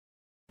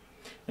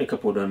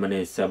Kapod wan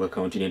mane saba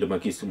kaunti nindo ma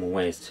Kisumu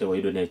West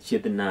wayudo ni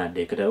achiedh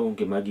nade kata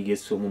onge mag gige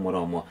somo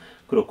moromo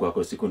koro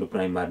kwako sikund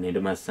primar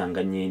nindo ma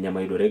Sanganyinya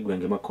mayudore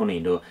gwenge ma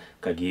konindo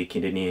ka gi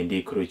kinde ni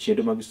endi koro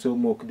chenro mag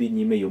somo ok dhi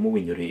nyime yo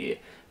mowinjore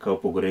ka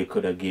opogore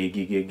koda gi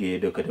gige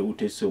gedo kata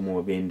ute somo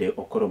ma bende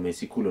ok oromo e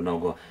sikul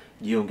onogo.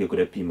 Ji onge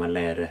koda pi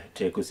maler,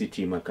 teko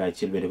sitima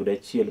kaachiel bende koda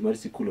achiel mar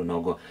sikul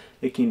onogo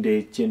e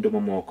kinde chenro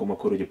mamoko ma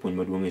koro jopuonj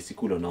maduong' e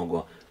sikul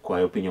onogo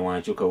kwayo piny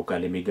owacho ka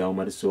okalo e migawo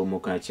mar somo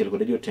kaachiel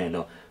koda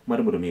jotelo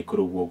mar mondo mi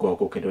koro wuog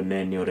oko kendo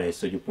ne ni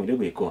oreso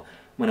jopuonjrego eko,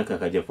 mana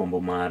kaka jafwambo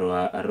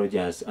marwa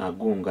Rogers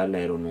Agunga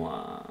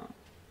leronwa.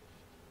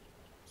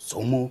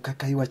 Somo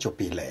kaka iwacho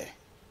pile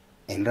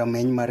en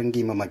rameny mar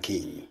ngima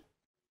makiny.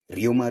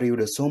 Riyo mar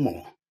yudo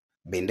somo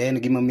bende en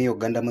gima miyo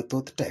oganda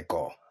mathoth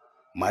teko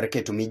mar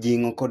keto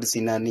mijing'o kod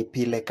sinani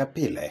pile ka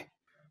pile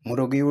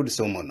mondo giyud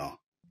somono.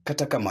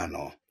 Kata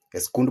kamano, e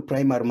skund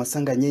primar ma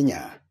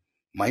Sanganyinya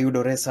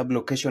mayudore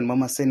sublocation ma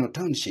Maseno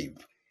Township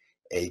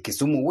ei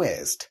Kisumu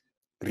West,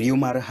 riyo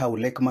mar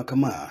haulek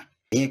makama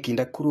ni e kind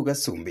akuru ga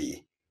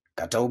sumbi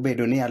kata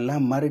obedo ni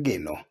alam mar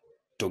geno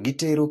to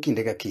gitero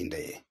kinde ka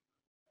kinde.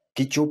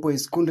 Kichopo e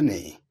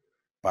skundni,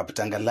 pap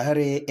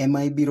Tangalare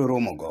ema ibiro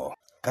romogo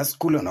ka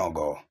skul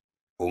onogo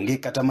onge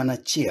kata mana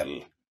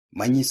achiel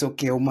manyiso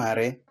kiewo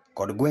mare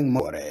kod gweng'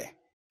 more.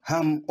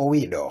 Ham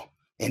Owido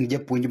en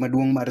japuonj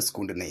maduong' mar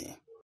skundni.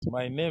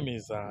 My name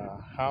is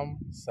Ham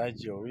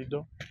Sergio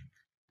Owido.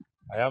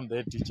 I am the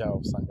head teacher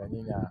of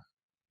Sanganyinya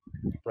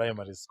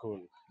Primary School,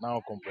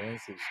 now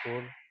comprehensive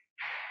school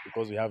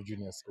because we have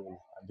junior school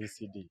and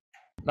DCD.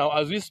 Now,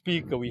 as we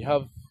speak, we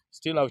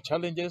still have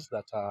challenges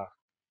that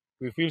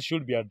we feel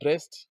should be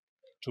addressed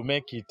to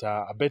make it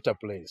a better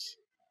place.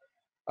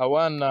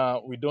 One,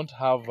 we don't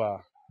have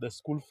the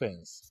school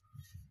fence.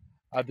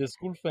 The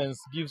school fence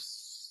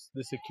gives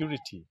the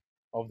security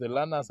of the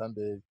learners and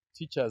the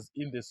teachers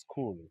in the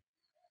school.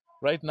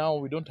 Right now,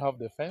 we don't have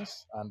the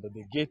fence and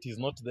the gate is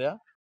not there.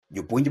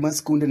 Jopuonj ma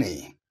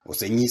skundni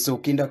osenyiso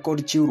kinda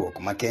kod chiwruok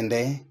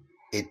makende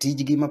e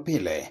tijgi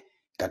mapile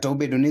kata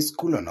obedo ni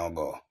skul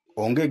onogo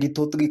onge gi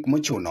thoth gik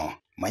mochuno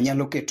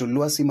manyalo keto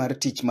lwasi mar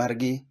tich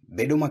margi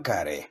bedo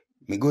makare.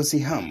 Migosi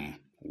Ham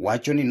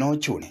wacho ni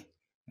nochune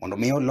mondo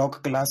mi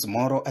olok klas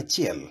moro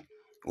achiel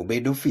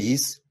obed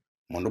ofis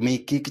mondo mi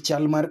kik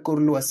chal mar kor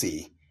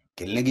lwasi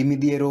kelnegi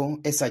midhiero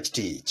e sach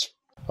tich.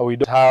 We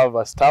don't have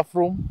a staff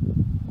room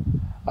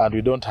and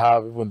we don't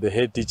have even the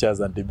head teachers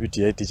and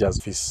deputy head teachers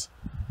office.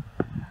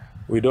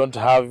 We don't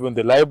have even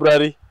the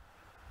library,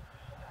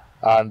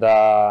 and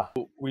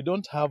we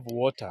don't have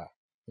water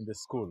in the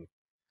school.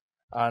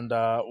 And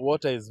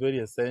water is very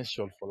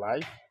essential for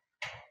life.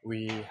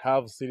 We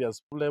have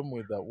serious problem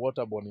with the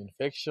waterborne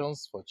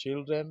infections for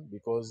children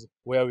because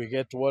where we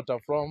get water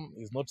from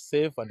is not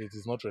safe and it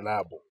is not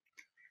reliable.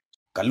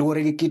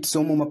 Kaluwore gi kit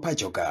somo ma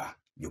pachoka,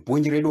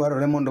 jopuonjre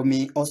dwarore mondo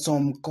mi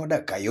osom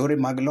koda ka yore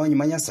mag lony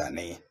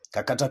manyasani.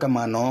 Kata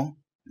kamano,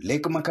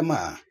 lek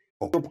makama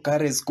ok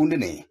kare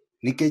skundni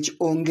nikech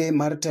onge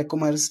mar teko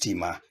mar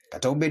stima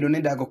kata obedo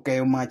ni dago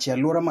keyo mach e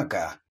alwora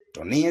maka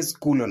to ni e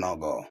skul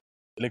onogo.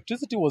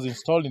 Electricity was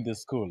installed in the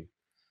school,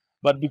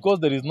 but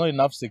because there is not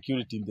enough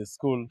security in the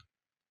school,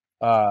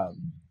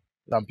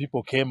 some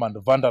people came and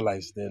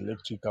vandalized the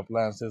electric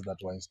appliances that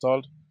were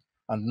installed,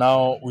 and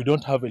now we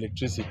don't have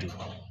electricity.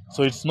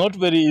 So it's not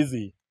very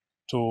easy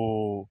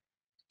to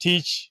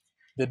teach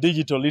the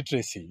digital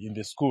literacy in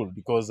the school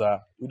because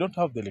we don't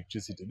have the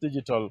electricity.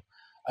 Digital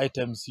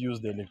items use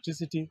the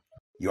electricity.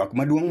 Ywak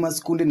maduong' ma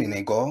skundni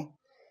nego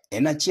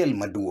en achiel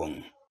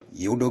maduong'.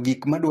 Yudo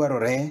gik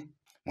madwarore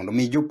mondo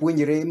mi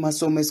jopuonjre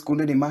masomo e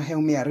skundni mahew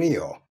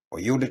 200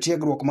 oyud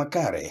tiegruok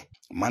makare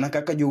mana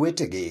kaka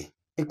jowetegi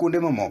e kuonde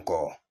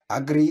mamoko.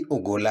 Agri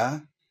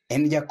Ogola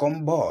en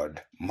jakom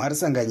board mar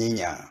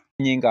Sanganyinya.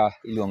 Nyinga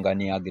iluonga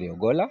ni Agri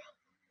Ogola.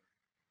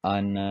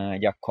 An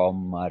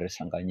jakom mar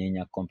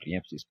Sanganyinya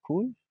Comprehensive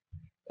School,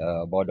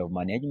 Board of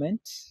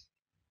Management.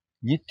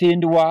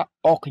 Nyithindwa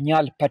ok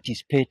nyal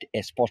participate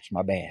e sports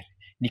maber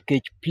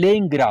nikech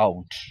playing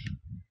ground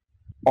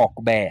ok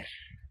ber.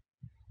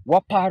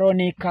 Waparo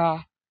ni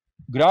ka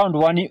ground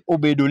wani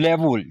obedo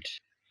leveled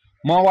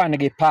ma wan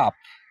gi pap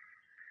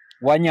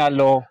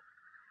wanyalo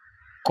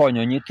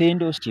konyo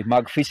nyithindo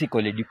mag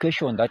physical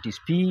education, that is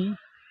PE.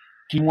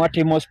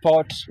 Kimwatimo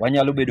sports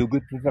wanyalo bedo gi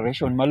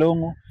preparation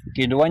malong'o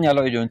kendo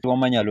wanyalo yudo tuo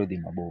manyalo dhi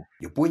mabor.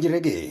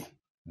 Jopuonjregi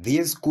dhi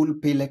e skul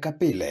pile ka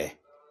pile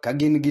ka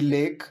gin gi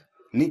lek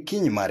ni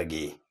kiny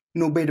margi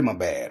nobed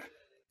maber.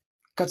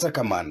 Kata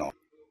kamano,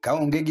 ka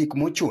onge gik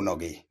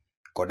mochunogi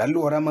kod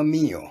alwora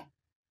mamiyo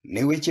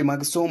ne weche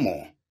mag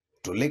somo,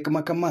 to lek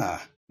makama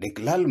dik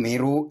lal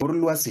miro kor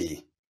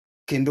lwasi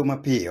kendo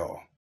mapiyo.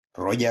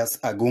 Rogers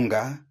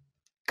Agunga,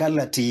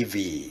 Kala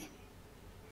TV.